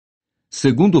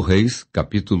Segundo Reis,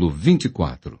 capítulo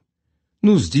 24.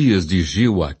 Nos dias de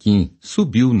Jeoaquim,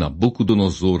 subiu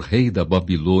Nabucodonosor, rei da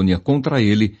Babilônia, contra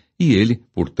ele, e ele,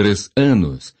 por 3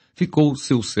 anos, ficou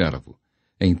seu servo.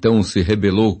 Então se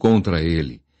rebelou contra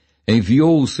ele.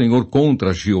 Enviou o Senhor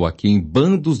contra Jeoaquim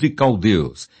bandos de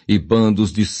caldeus, e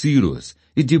bandos de sírios,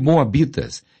 e de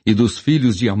moabitas, e dos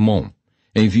filhos de Amon.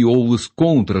 Enviou-os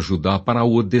contra Judá para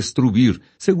o destruir,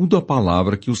 segundo a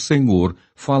palavra que o Senhor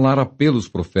falara pelos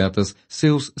profetas,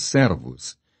 seus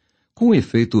servos. Com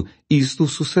efeito, isto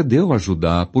sucedeu a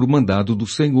Judá por mandado do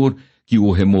Senhor, que o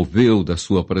removeu da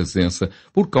sua presença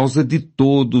por causa de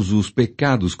todos os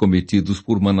pecados cometidos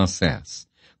por Manassés,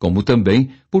 como também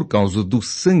por causa do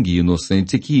sangue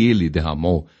inocente que ele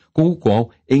derramou, com o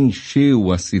qual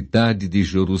encheu a cidade de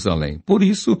Jerusalém. Por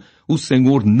isso, o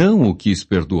Senhor não o quis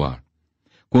perdoar.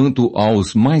 Quanto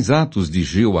aos mais atos de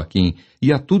Jeoaquim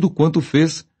e a tudo quanto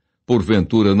fez,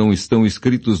 porventura não estão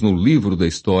escritos no livro da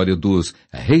história dos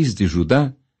reis de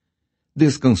Judá?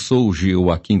 Descansou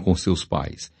Jeoaquim com seus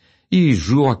pais, e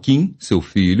Joaquim, seu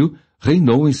filho,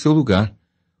 reinou em seu lugar.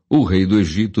 O rei do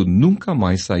Egito nunca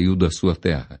mais saiu da sua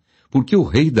terra, porque o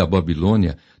rei da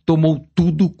Babilônia tomou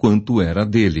tudo quanto era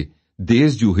dele,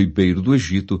 desde o ribeiro do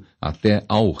Egito até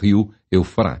ao rio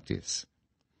Eufrates.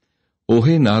 O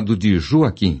reinado de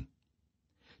Joaquim.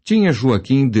 Tinha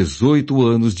Joaquim 18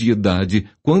 anos de idade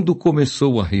quando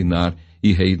começou a reinar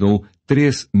e reinou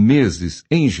 3 meses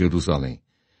em Jerusalém.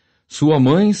 Sua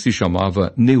mãe se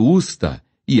chamava Neusta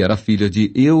e era filha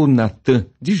de Eunatã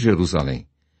de Jerusalém.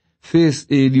 Fez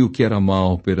ele o que era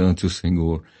mal perante o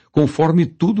Senhor, conforme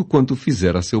tudo quanto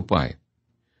fizera seu pai.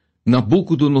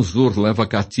 Nabucodonosor leva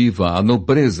cativa a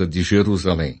nobreza de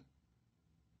Jerusalém.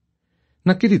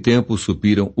 Naquele tempo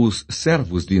subiram os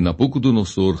servos de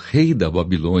Nabucodonosor, rei da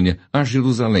Babilônia, a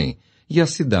Jerusalém, e a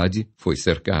cidade foi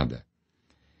cercada.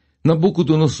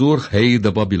 Nabucodonosor, rei da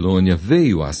Babilônia,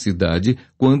 veio à cidade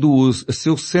quando os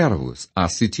seus servos a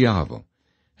sitiavam.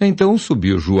 Então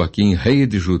subiu Joaquim, rei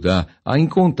de Judá, a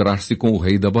encontrar-se com o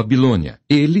rei da Babilônia.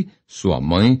 Ele, sua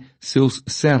mãe, seus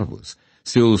servos,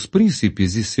 seus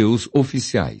príncipes e seus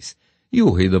oficiais. E o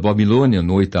rei da Babilônia,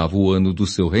 no 8º ano do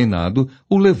seu reinado,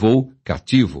 o levou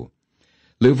cativo.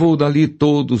 Levou dali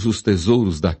todos os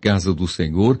tesouros da casa do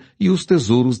Senhor e os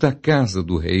tesouros da casa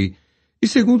do rei. E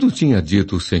segundo tinha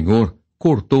dito o Senhor,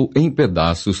 cortou em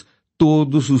pedaços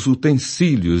todos os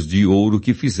utensílios de ouro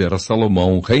que fizera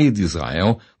Salomão, rei de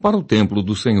Israel, para o templo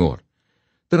do Senhor.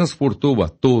 Transportou a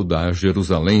toda a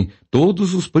Jerusalém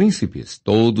todos os príncipes,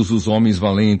 todos os homens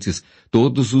valentes,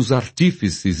 todos os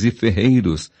artífices e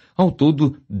ferreiros, ao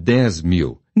todo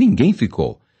 10.000. Ninguém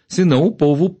ficou, senão o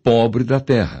povo pobre da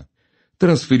terra.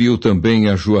 Transferiu também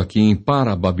a Joaquim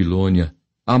para a Babilônia,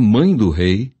 a mãe do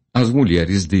rei, as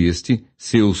mulheres deste,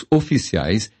 seus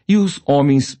oficiais e os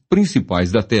homens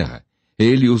principais da terra.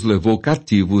 Ele os levou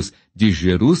cativos de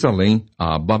Jerusalém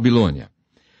à Babilônia.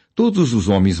 Todos os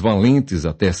homens valentes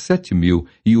até 7.000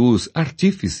 e os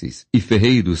artífices e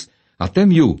ferreiros até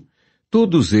 1.000,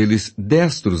 todos eles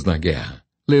destros na guerra.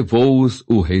 Levou-os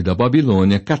o rei da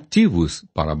Babilônia cativos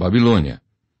para a Babilônia.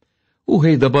 O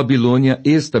rei da Babilônia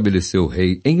estabeleceu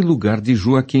rei em lugar de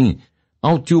Joaquim,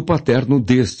 ao tio paterno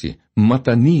deste,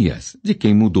 Matanias, de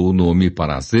quem mudou o nome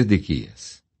para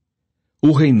Zedequias.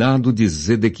 O reinado de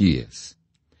Zedequias.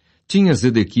 Tinha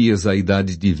Zedequias a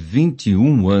idade de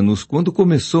 21 anos quando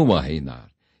começou a reinar,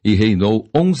 e reinou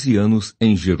 11 anos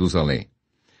em Jerusalém.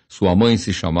 Sua mãe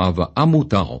se chamava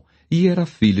Amutal, e era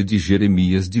filha de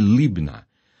Jeremias de Libna.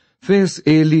 Fez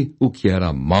ele o que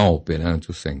era mal perante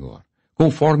o Senhor,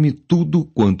 conforme tudo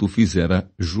quanto fizera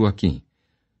Joaquim.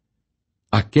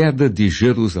 A queda de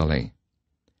Jerusalém.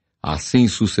 Assim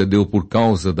sucedeu por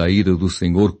causa da ira do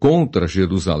Senhor contra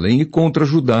Jerusalém e contra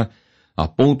Judá, a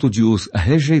ponto de os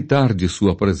rejeitar de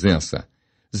sua presença.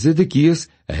 Zedequias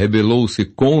rebelou-se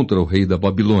contra o rei da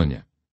Babilônia.